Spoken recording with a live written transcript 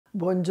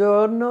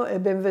Buongiorno e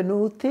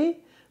benvenuti.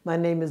 My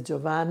name is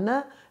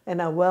Giovanna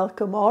and I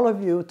welcome all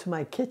of you to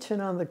my kitchen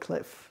on the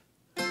cliff.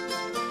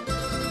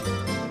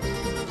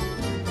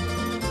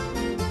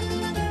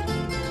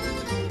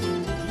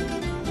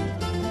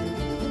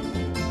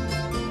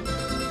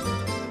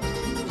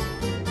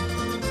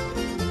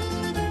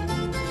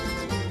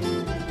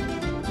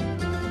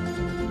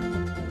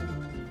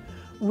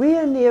 We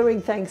are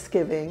nearing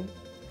Thanksgiving,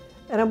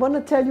 and I want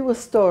to tell you a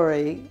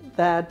story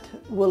that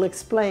will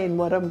explain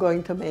what I'm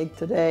going to make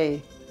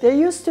today. There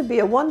used to be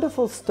a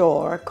wonderful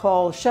store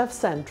called Chef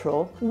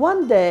Central.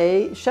 One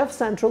day, Chef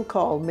Central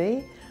called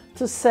me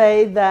to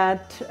say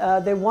that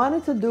they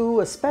wanted to do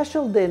a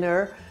special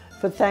dinner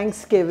for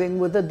Thanksgiving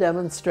with a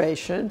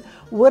demonstration.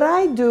 Would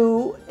I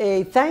do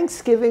a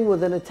Thanksgiving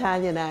with an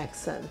Italian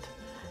accent?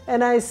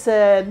 And I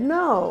said,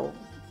 no,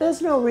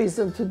 there's no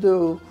reason to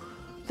do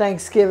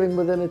Thanksgiving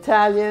with an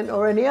Italian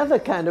or any other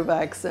kind of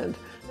accent.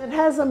 It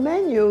has a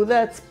menu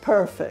that's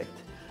perfect.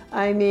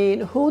 I mean,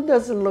 who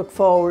doesn't look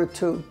forward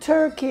to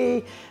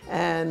turkey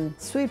and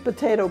sweet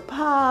potato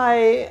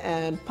pie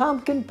and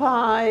pumpkin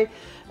pie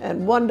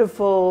and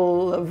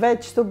wonderful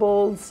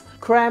vegetables,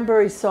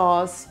 cranberry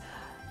sauce.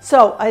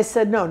 So I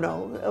said, no,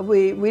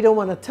 we don't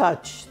want to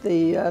touch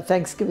the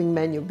Thanksgiving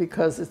menu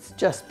because it's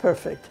just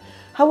perfect.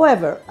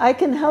 However, I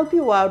can help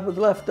you out with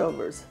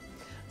leftovers.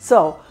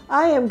 So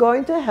I am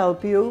going to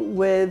help you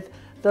with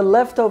the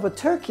leftover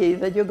turkey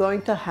that you're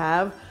going to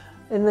have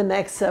in the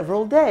next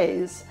several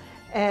days.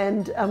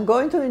 And I'm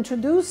going to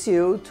introduce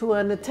you to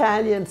an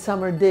Italian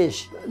summer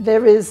dish.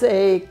 There is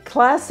a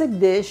classic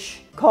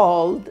dish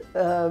called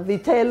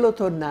vitello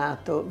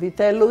tonnato.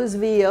 Vitello is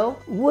veal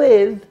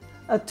with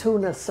a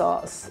tuna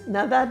sauce.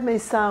 Now that may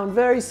sound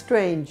very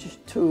strange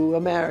to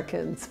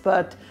Americans,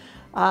 but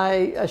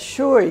I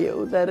assure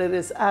you that it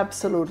is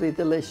absolutely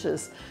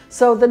delicious.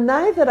 So the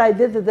night that I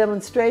did the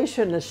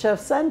demonstration at Chef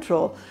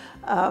Central,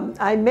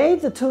 I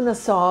made the tuna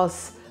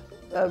sauce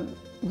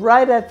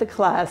right at the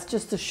class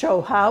just to show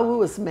how it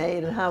was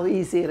made and how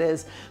easy it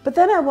is. But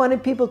then I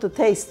wanted people to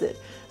taste it.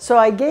 So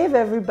I gave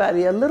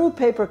everybody a little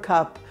paper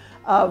cup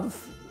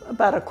of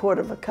about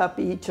 1/4 cup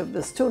each of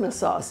this tuna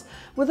sauce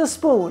with a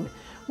spoon.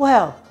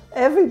 Well,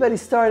 everybody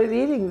started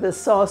eating this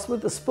sauce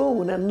with a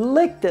spoon and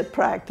licked it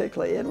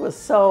practically. It was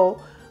so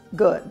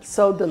good,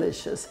 so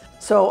delicious.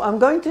 So I'm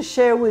going to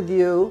share with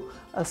you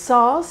a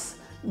sauce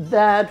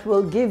that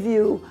will give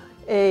you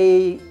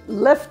a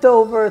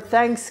leftover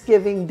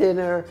Thanksgiving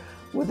dinner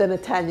with an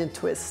Italian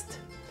twist.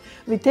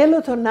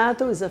 Vitello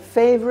tonnato is a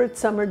favorite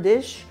summer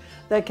dish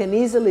that can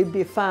easily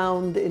be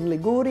found in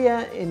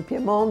Liguria, in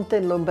Piemonte,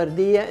 in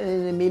Lombardia, and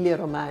in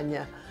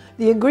Emilia-Romagna.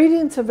 The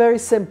ingredients are very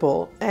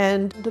simple,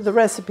 and the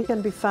recipe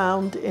can be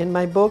found in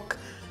my book,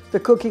 The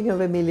Cooking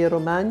of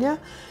Emilia-Romagna,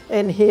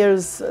 and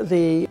here's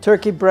the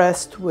turkey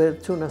breast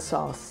with tuna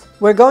sauce.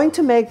 We're going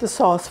to make the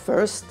sauce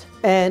first,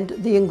 and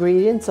the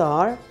ingredients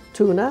are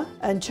tuna,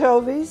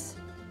 anchovies,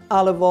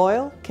 olive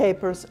oil,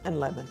 capers, and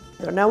lemon.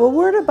 Now a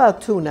word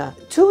about tuna.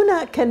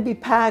 Tuna can be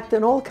packed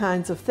in all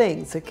kinds of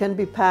things. It can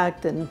be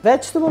packed in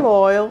vegetable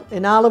oil,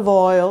 in olive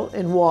oil,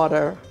 in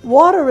water.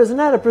 Water is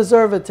not a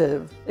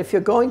preservative. If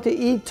you're going to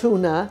eat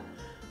tuna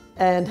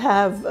and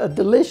have a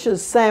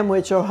delicious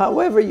sandwich or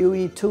however you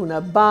eat tuna,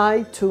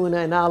 buy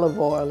tuna in olive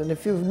oil. And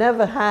if you've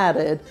never had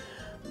it,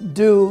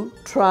 do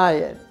try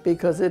it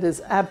because it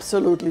is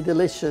absolutely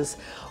delicious.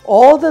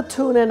 All the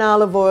tuna and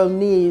olive oil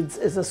needs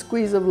is a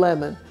squeeze of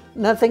lemon,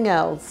 nothing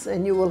else,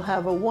 and you will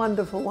have a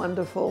wonderful,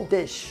 wonderful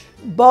dish.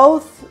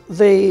 Both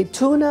the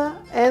tuna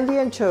and the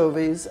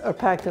anchovies are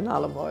packed in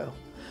olive oil.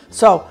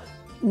 So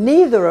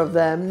neither of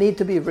them need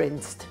to be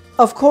rinsed.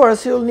 Of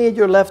course, you'll need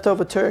your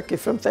leftover turkey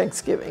from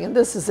Thanksgiving, and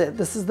this is it.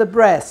 This is the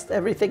breast.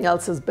 Everything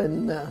else has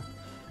been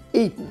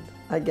eaten,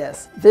 I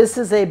guess. This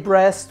is a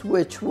breast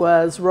which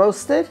was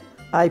roasted.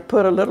 I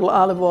put a little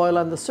olive oil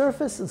on the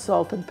surface and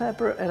salt and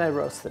pepper, and I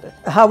roasted it.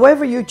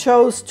 However you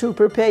chose to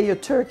prepare your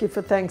turkey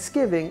for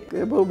Thanksgiving,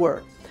 it will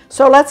work.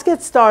 So let's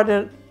get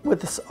started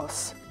with the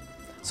sauce.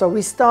 So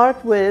we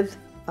start with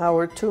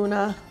our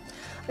tuna.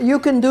 You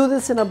can do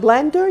this in a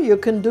blender. You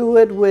can do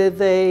it with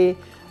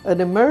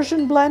an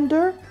immersion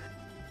blender.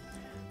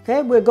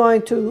 Okay, we're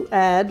going to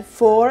add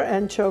 4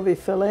 anchovy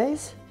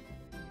fillets.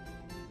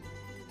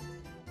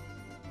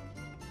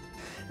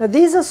 Now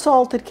these are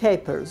salted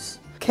capers.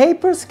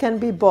 Capers can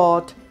be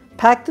bought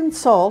packed in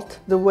salt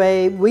the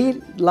way we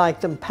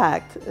like them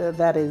packed,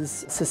 that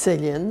is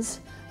Sicilians.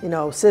 You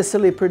know,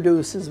 Sicily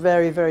produces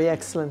very, very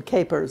excellent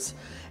capers,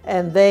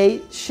 and they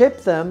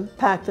ship them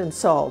packed in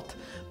salt.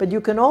 But you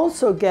can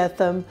also get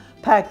them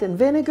packed in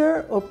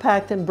vinegar or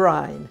packed in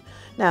brine.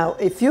 Now,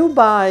 if you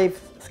buy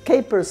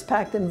capers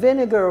packed in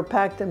vinegar or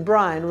packed in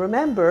brine,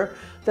 remember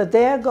that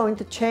they are going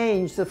to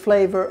change the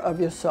flavor of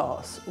your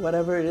sauce,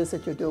 whatever it is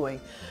that you're doing,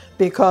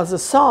 because the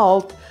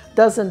salt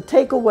doesn't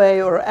take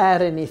away or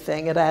add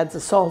anything. It adds a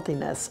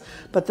saltiness,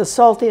 but the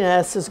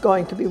saltiness is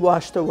going to be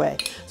washed away.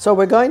 So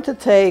we're going to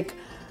take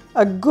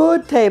a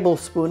good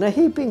tablespoon, a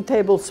heaping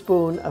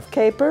tablespoon of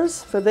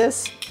capers for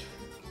this.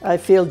 I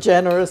feel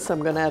generous, I'm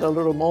going to add a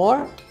little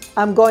more.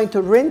 I'm going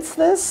to rinse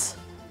this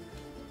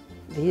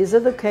These are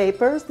the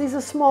capers. These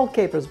are small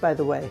capers, by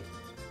the way.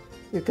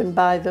 You can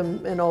buy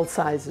them in all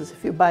sizes.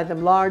 If you buy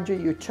them larger,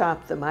 you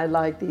chop them. I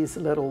like these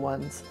little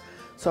ones.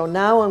 So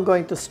now I'm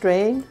going to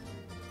strain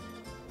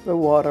the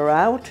water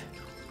out.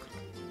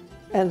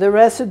 And the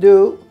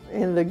residue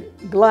in the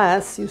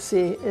glass, you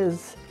see,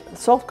 is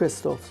salt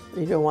crystals.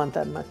 You don't want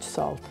that much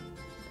salt.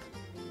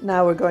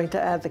 Now we're going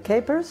to add the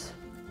capers.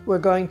 We're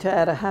going to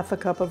add a half a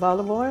cup of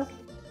olive oil.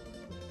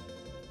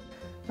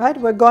 Right,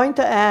 we're going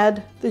to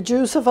add the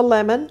juice of a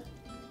lemon.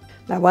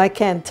 Now I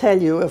can't tell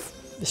you if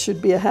it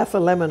should be a half a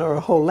lemon or a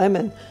whole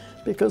lemon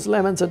because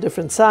lemons are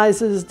different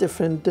sizes,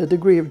 different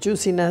degree of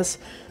juiciness.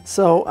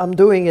 So I'm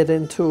doing it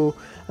into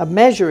a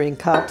measuring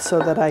cup so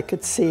that I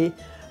could see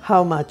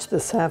how much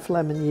this half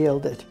lemon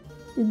yielded.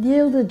 It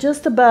yielded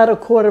just about a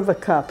quarter of a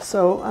cup,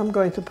 so I'm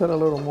going to put a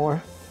little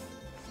more.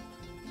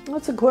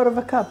 That's a quarter of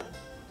a cup.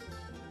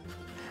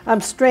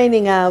 I'm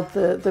straining out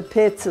the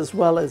pits as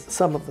well as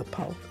some of the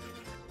pulp.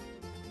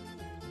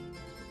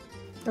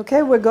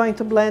 Okay, we're going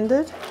to blend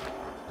it.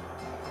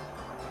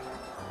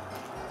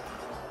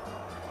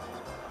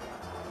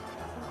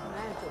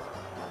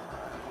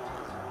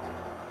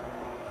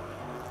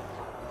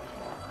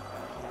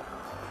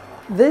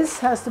 This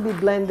has to be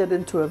blended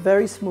into a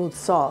very smooth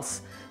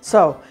sauce.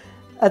 So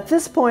at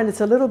this point it's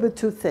a little bit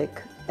too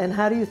thick. And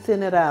how do you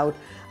thin it out?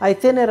 I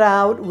thin it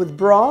out with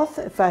broth,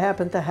 if I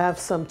happen to have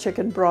some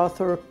chicken broth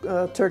or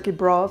turkey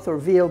broth or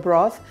veal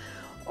broth,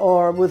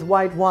 or with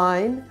white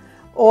wine,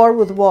 or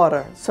with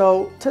water.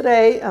 So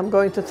today I'm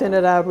going to thin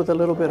it out with a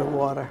little bit of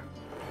water.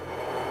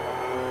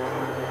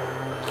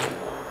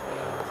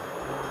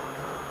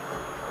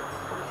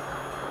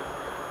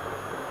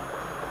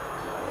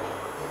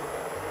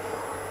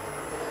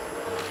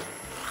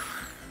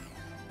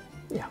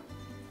 Yeah,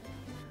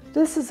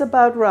 this is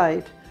about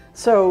right.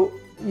 So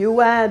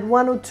you add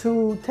 1 or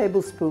 2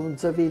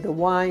 tablespoons of either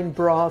wine,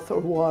 broth, or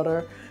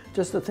water,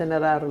 just to thin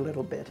it out a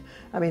little bit.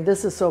 I mean,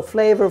 this is so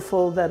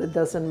flavorful that it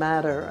doesn't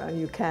matter.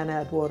 You can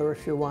add water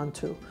if you want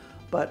to,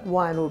 but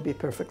wine will be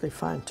perfectly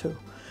fine too.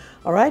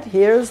 All right,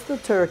 here's the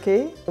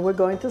turkey. We're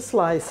going to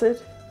slice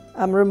it.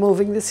 I'm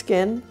removing the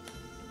skin.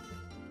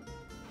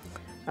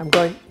 I'm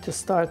going to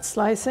start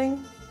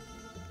slicing.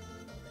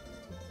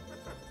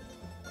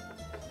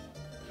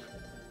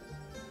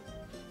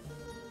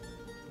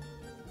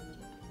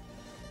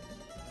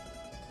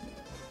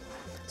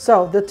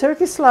 So the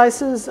turkey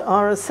slices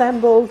are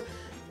assembled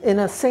in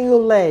a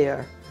single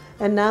layer.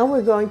 And now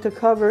we're going to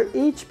cover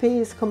each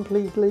piece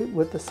completely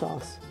with the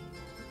sauce.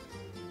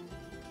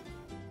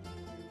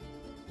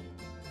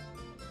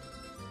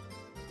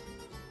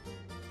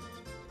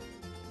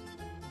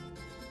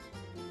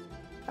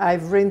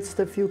 I've rinsed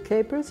a few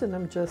capers and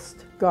I'm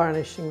just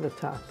garnishing the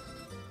top.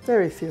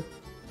 Very few.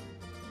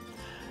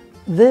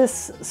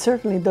 This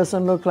certainly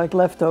doesn't look like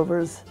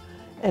leftovers.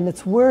 And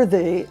it's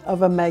worthy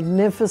of a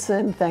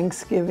magnificent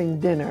Thanksgiving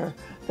dinner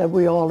that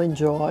we all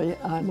enjoy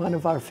on one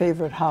of our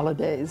favorite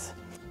holidays.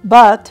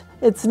 But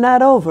it's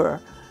not over.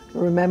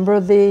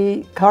 Remember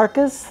the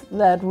carcass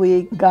that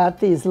we got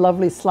these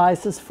lovely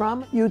slices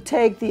from? You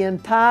take the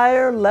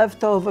entire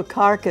leftover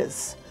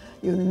carcass.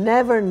 You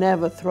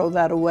never throw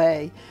that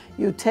away.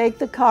 You take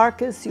the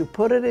carcass, you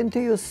put it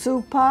into your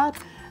soup pot,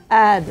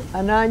 add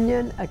an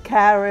onion, a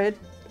carrot,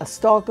 a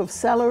stalk of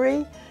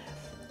celery,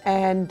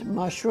 and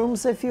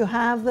mushrooms if you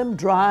have them,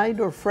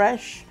 dried or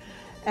fresh,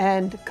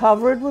 and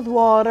cover it with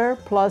water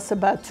plus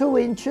about 2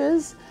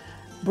 inches.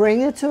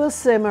 Bring it to a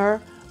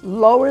simmer,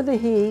 lower the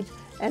heat,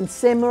 and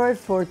simmer it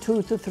for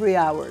 2 to 3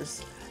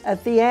 hours.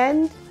 At the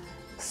end,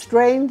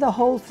 strain the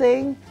whole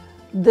thing,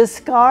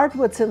 discard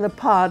what's in the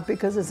pot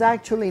because it's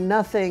actually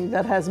nothing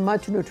that has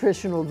much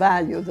nutritional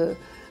value. The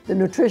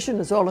nutrition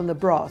is all in the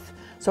broth.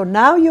 So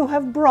now you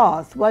have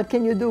broth. What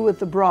can you do with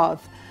the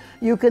broth?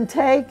 You can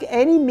take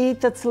any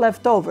meat that's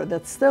left over,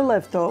 that's still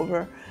left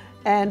over,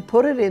 and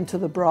put it into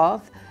the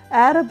broth.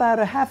 Add about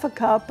a half a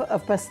cup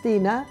of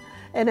pastina,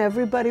 and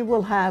everybody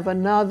will have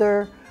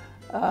another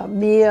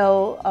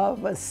meal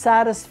of a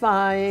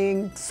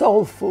satisfying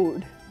soul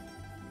food.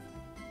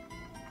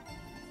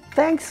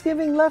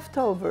 Thanksgiving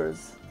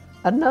leftovers.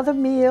 Another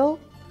meal,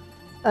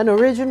 an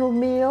original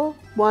meal,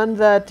 one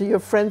that your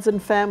friends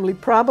and family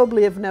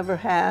probably have never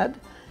had,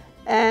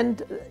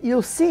 and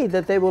you'll see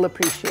that they will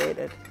appreciate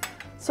it.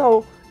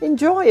 So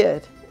enjoy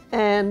it,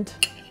 and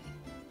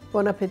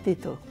buon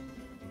appetito.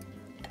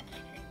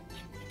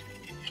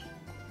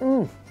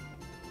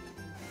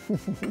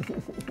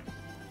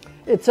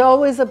 It's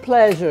always a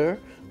pleasure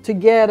to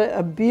get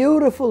a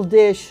beautiful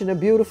dish and a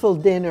beautiful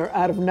dinner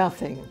out of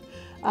nothing,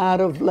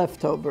 out of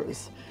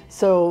leftovers.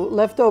 So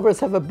leftovers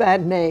have a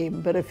bad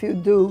name, but if you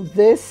do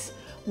this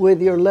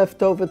with your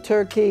leftover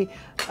turkey,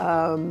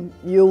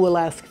 you will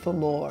ask for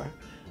more.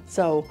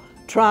 So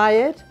try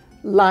it,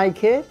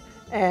 like it,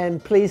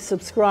 and please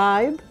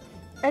subscribe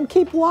and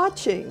keep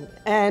watching.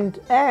 And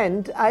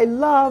I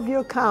love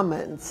your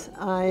comments.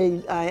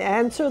 I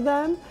answer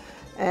them,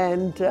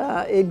 and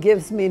it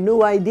gives me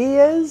new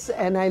ideas,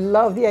 and I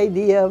love the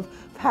idea of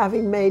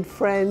having made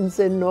friends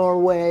in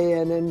Norway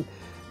and in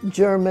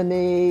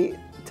Germany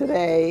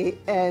today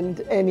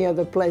and any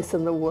other place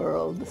in the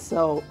world.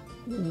 So,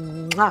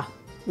 mwah,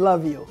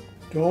 love you.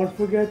 Don't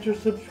forget to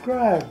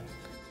subscribe.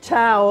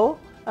 Ciao,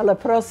 alla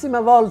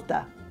prossima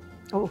volta.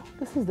 Oh,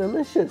 this is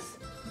delicious.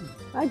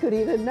 I could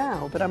eat it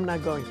now, but I'm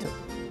not going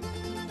to.